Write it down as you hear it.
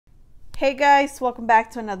Hey guys, welcome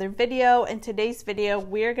back to another video. In today's video,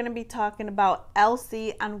 we're going to be talking about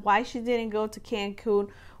Elsy and why she didn't go to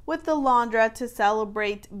Cancun with the Alondra to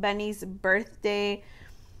celebrate Benny's birthday.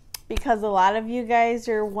 Because a lot of you guys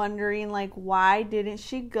are wondering, like, why didn't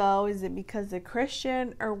she go? Is it because they're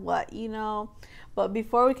Christian or what, you know? But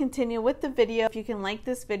before we continue with the video, if you can like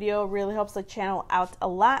this video, it really helps the channel out a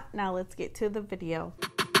lot. Now let's get to the video.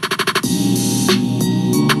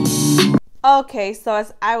 Okay, so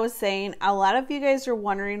as I was saying, a lot of you guys are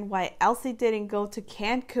wondering why Elsy didn't go to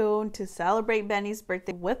Cancun to celebrate Benny's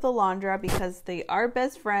birthday with Alondra, because they are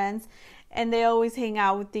best friends and they always hang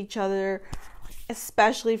out with each other,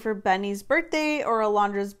 especially for Benny's birthday or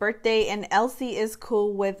Alondra's birthday. And Elsy is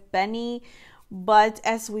cool with Benny. But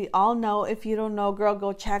as we all know, if you don't know, girl,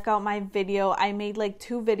 go check out my video. I made like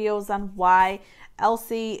 2 videos on why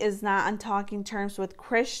Elsy is not on talking terms with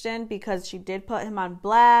Christian, because she did put him on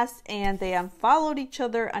blast and they unfollowed each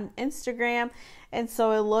other on Instagram. And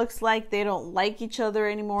so it looks like they don't like each other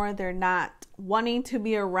anymore. They're not wanting to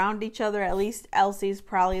be around each other. At least Elsy's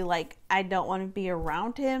probably like, I don't want to be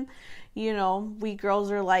around him. You know, we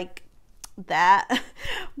girls are like that.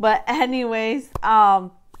 But anyways,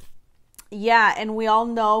 yeah, and we all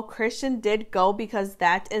know Christian did go because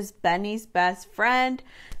that is Benny's best friend.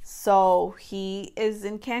 So he is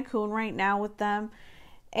in Cancun right now with them.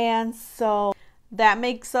 And so that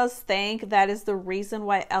makes us think that is the reason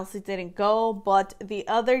why Elsy didn't go. But the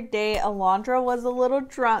other day, Alondra was a little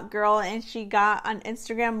drunk, girl, and she got on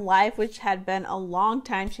Instagram Live, which had been a long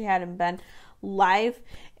time she hadn't been live.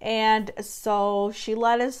 And so she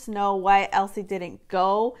let us know why Elsy didn't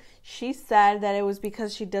go. She said that it was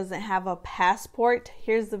because she doesn't have a passport.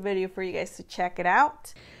 Here's the video for you guys to check it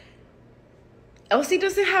out. Elsy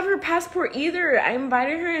doesn't have her passport either. I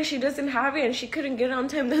invited her and she doesn't have it and she couldn't get on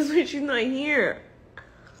time. That's why she's not here.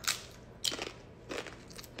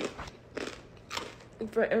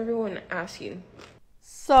 For everyone asking.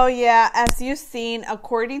 So yeah, as you've seen,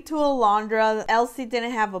 according to Alondra, Elsy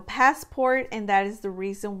didn't have a passport and that is the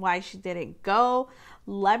reason why she didn't go.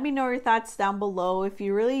 Let me know your thoughts down below if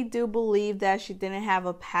you really do believe that she didn't have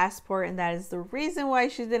a passport and that is the reason why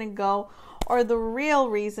she didn't go, or the real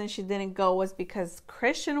reason she didn't go was because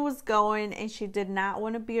Christian was going and she did not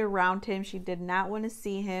want to be around him. She did not want to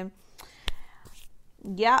see him.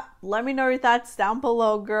 Yeah, let me know your thoughts down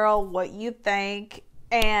below, girl, what you think.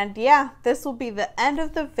 And yeah, this will be the end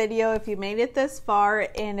of the video. If you made it this far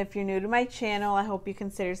and if you're new to my channel, I hope you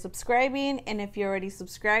consider subscribing. And if you're already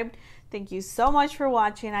subscribed, thank you so much for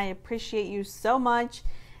watching. I appreciate you so much.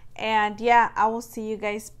 And yeah, I will see you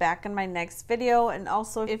guys back in my next video. And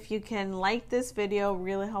also, if you can like this video,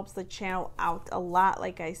 really helps the channel out a lot,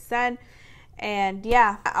 like I said. And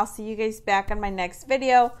yeah, I'll see you guys back in my next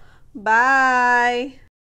video. Bye.